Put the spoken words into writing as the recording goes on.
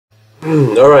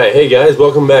Alright, hey guys,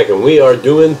 welcome back, and we are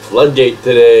doing Floodgate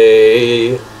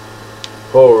today.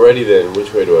 Alrighty then,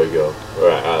 which way do I go?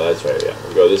 Alright, that's right, yeah,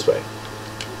 we'll go this way.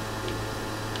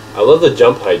 I love the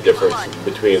jump height difference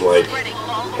between, like,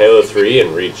 Halo 3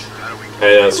 and Reach.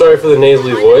 And, sorry for the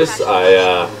nasally voice,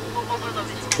 I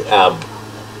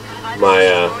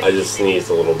just sneezed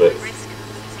a little bit.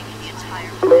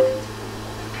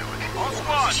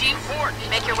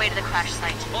 Make your way to the crash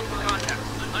site.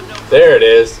 There it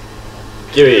is.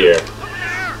 Give it here.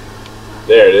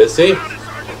 There it is, see?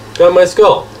 Got my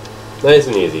skull. Nice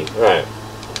and easy. Alright.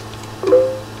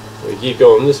 We keep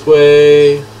going this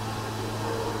way.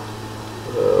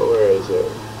 Where is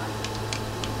it?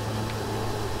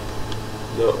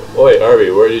 No. Oh wait,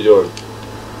 Arby, what are you doing?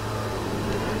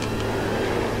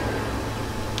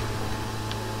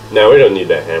 No, we don't need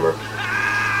that hammer.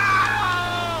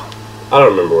 I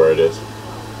don't remember where it is.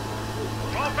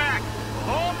 Hold back!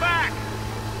 Hold back!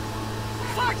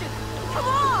 Sergeant, come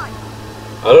on!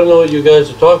 I don't know what you guys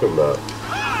are talking about.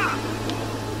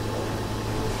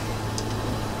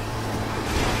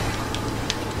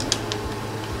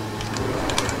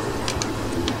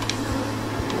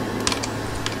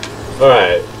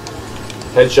 Alright.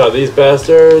 Headshot these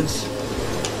bastards.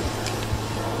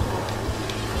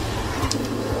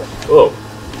 Whoa.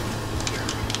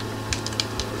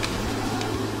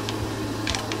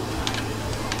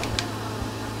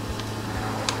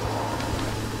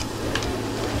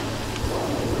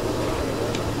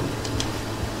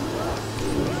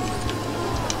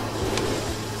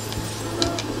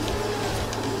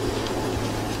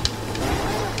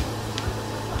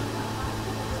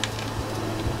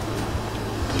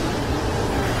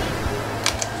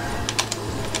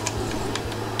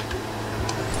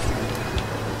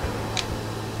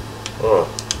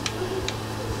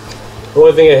 The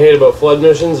only thing I hate about flood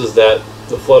missions is that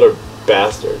the flood are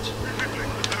bastards. Let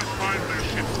us find their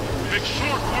ships. Make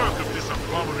short work of this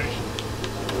agglomeration.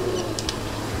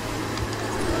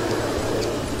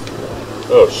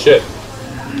 Oh shit.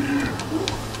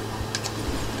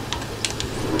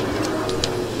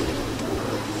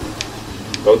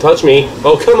 Don't touch me.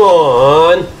 Oh, come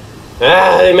on!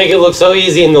 Ah, they make it look so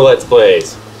easy in the Let's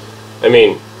Plays. I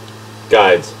mean,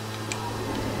 guides.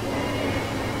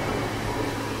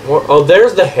 Oh,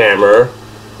 there's the hammer.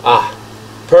 Ah,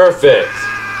 perfect.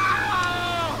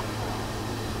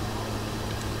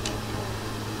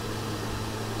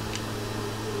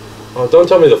 Oh, don't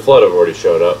tell me the flood have already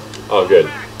showed up. Oh, good.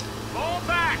 Hold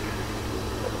back!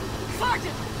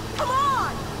 Sergeant, come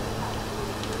on!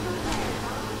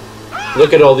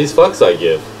 Look at all these fucks I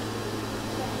give.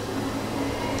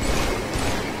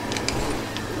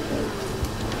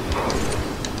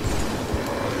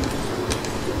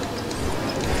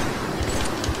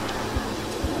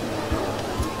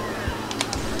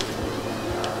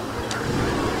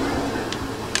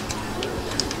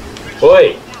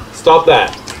 Oi! Stop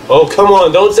that. Oh, come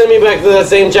on. Don't send me back to that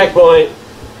same checkpoint.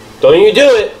 Don't you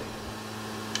do it.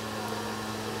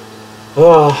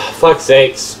 Oh, fuck's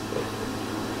sakes.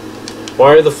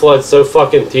 Why are the floods so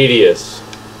fucking tedious?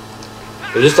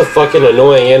 They're just a fucking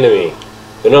annoying enemy.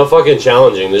 They're not fucking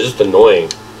challenging. They're just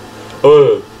annoying.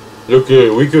 Oh, look,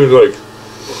 we could, like,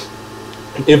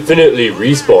 infinitely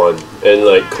respawn and,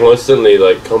 like, constantly,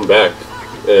 like, come back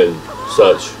and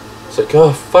such. It's like,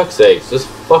 oh, fuck's sakes, just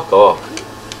fuck off.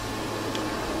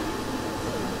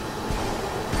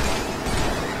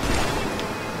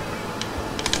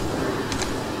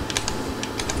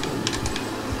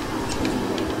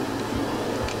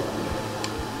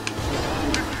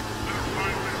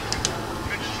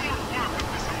 Make short work of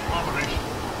this agglomeration.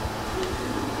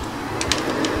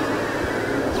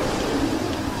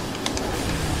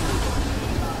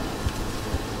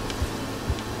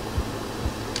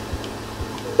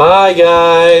 Bye,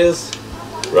 guys.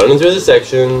 Running through the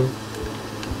section.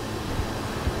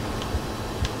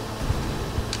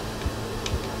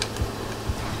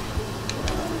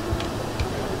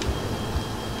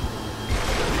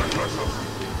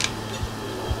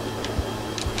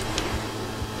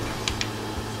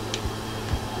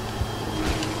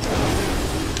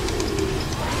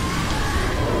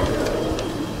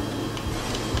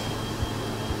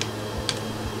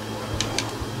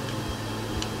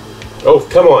 Oh,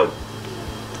 come on.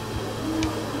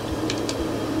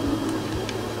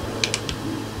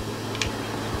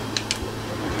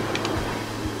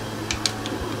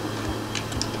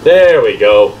 There we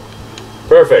go.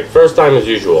 Perfect. First time as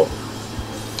usual.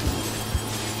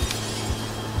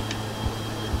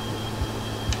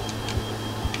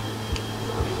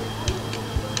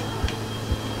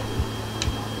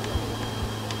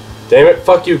 Damn it,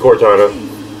 fuck you, Cortana.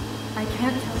 I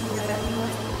can't tell you that anyone.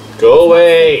 Go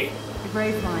away!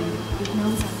 Brave mind. It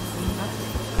knows everything, nothing.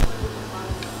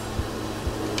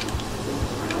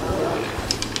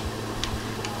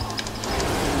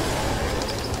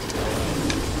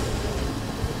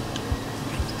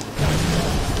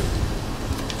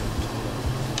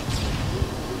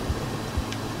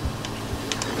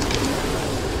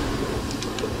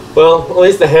 Well, at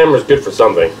least the hammer's good for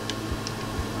something.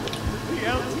 The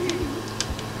LT.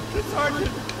 The sergeant.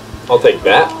 I'll take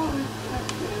that.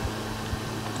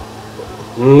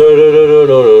 No, no, no, no,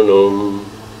 no, no, no.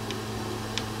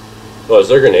 Oh, is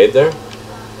there a grenade there?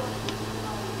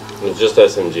 It's just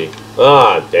SMG.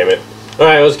 Ah, damn it.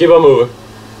 Alright, let's keep on moving.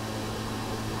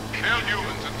 Hail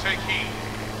humans and take heed.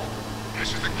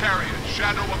 This is the carrier,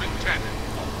 Shadow of Intent.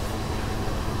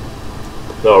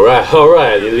 Alright,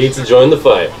 alright. You need to join the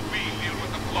fight. Will we deal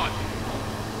with the flood?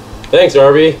 Thanks,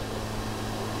 Arby.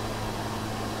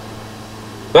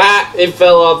 Ah! It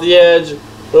fell off the edge.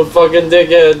 What a fucking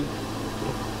dickhead.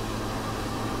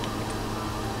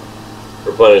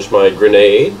 Replenish my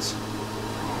grenades.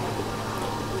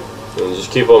 And just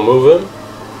keep on moving.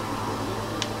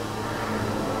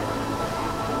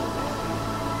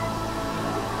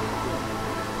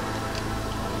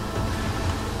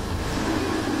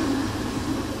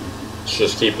 Let's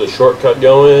just keep the shortcut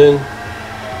going.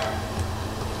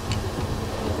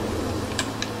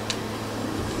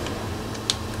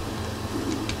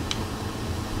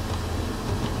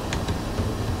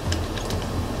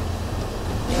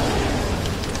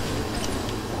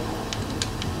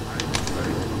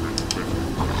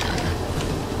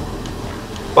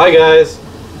 Bye, guys.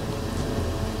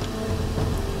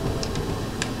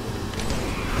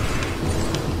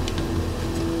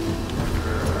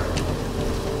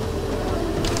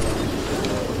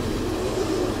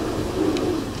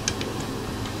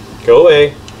 Go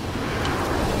away.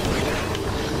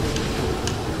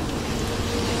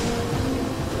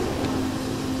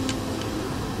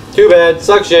 Too bad.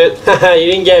 Suck shit. Haha,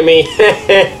 you didn't get me.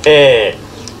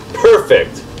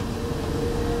 Perfect.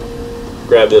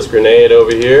 Grab this grenade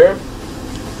over here.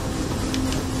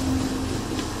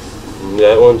 And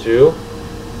that one too.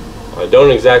 I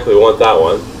don't exactly want that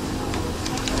one.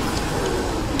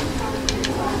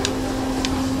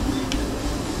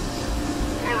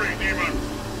 Hurry, demon.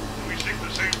 We seek the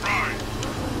same prize.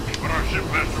 But our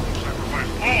shipmaster will sacrifice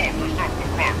all to stop the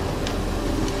flood.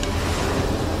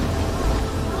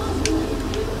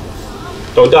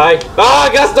 Don't die. Ah,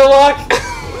 Agusta1 Luck!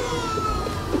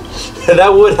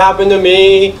 That would happen to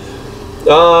me.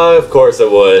 Of course it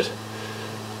would.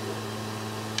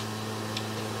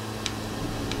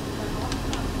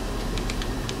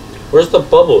 Where's the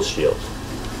bubble shield?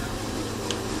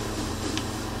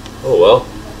 Oh well.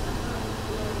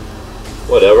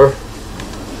 Whatever.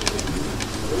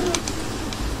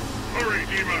 Hurry,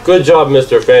 demon. Good job,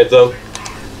 Mr. Phantom.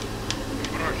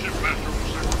 But our shipmaster will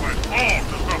sacrifice all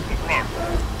to stop the flood.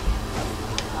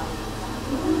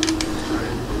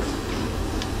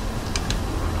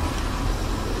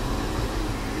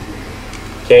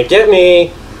 Can't get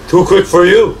me. Too quick for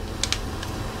you.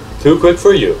 Too quick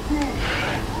for you.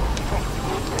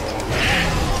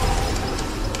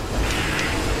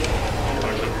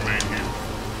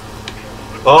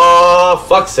 Oh,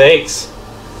 fuck's sakes.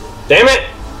 Damn it.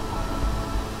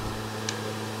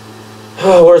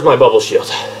 Oh, where's my bubble shield?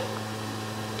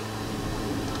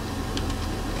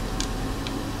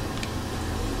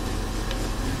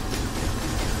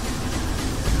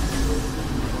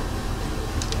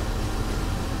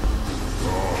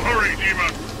 Hurry,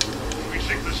 demon. We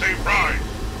seek the same prize.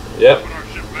 Yep. But our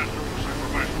shipmaster will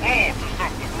sacrifice all to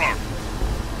stop the flood.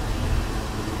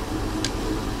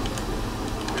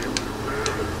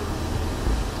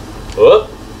 Whoop.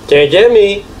 Can't get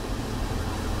me.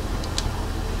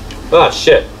 Ah,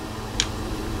 shit.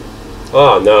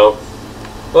 Oh, no.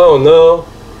 Oh, no.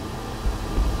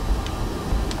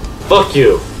 Fuck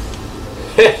you.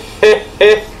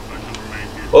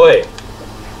 Oi.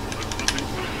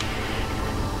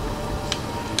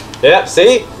 Yep,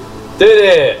 see? Did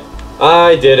it.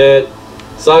 I did it.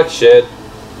 Suck shit.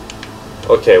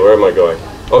 Okay, where am I going?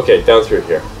 Okay, down through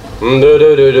here.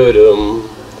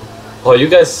 Oh, you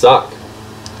guys suck.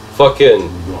 Fucking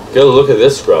get a look at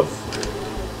this scrub.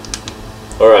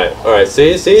 Alright,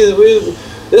 see,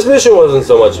 this mission wasn't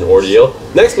so much an ordeal.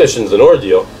 Next mission's an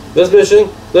ordeal. This mission,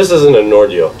 this isn't an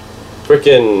ordeal.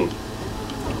 Frickin',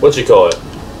 what you call it?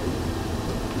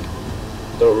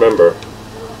 Don't remember.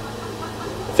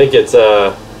 I think it's,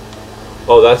 oh,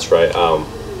 that's right,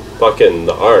 fucking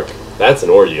the Ark. That's an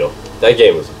ordeal. That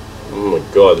game was, oh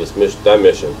my god, that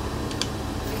mission.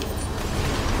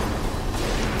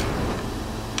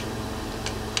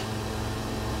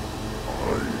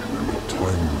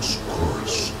 Time God's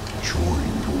chorus join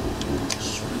your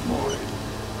voice with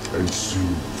mine, and sing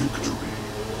victory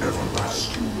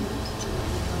everlasting.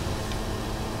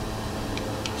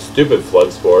 Stupid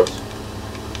flood spores.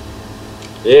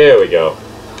 There we go.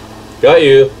 Got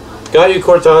you. Got you,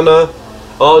 Cortana.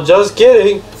 Oh, just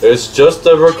kidding. It's just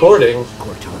a recording.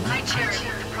 High Charity,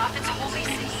 the Prophet's holy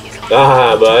city is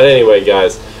on. But anyway,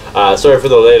 guys. Sorry for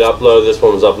the late upload. This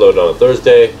one was uploaded on a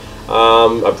Thursday.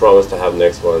 I promise to have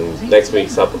next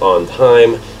week's up on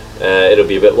time. It'll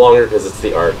be a bit longer because it's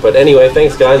the arc. But anyway,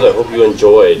 thanks, guys. I hope you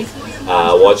enjoyed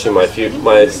watching my few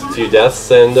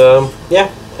deaths. And yeah.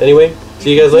 Anyway,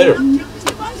 see you guys later.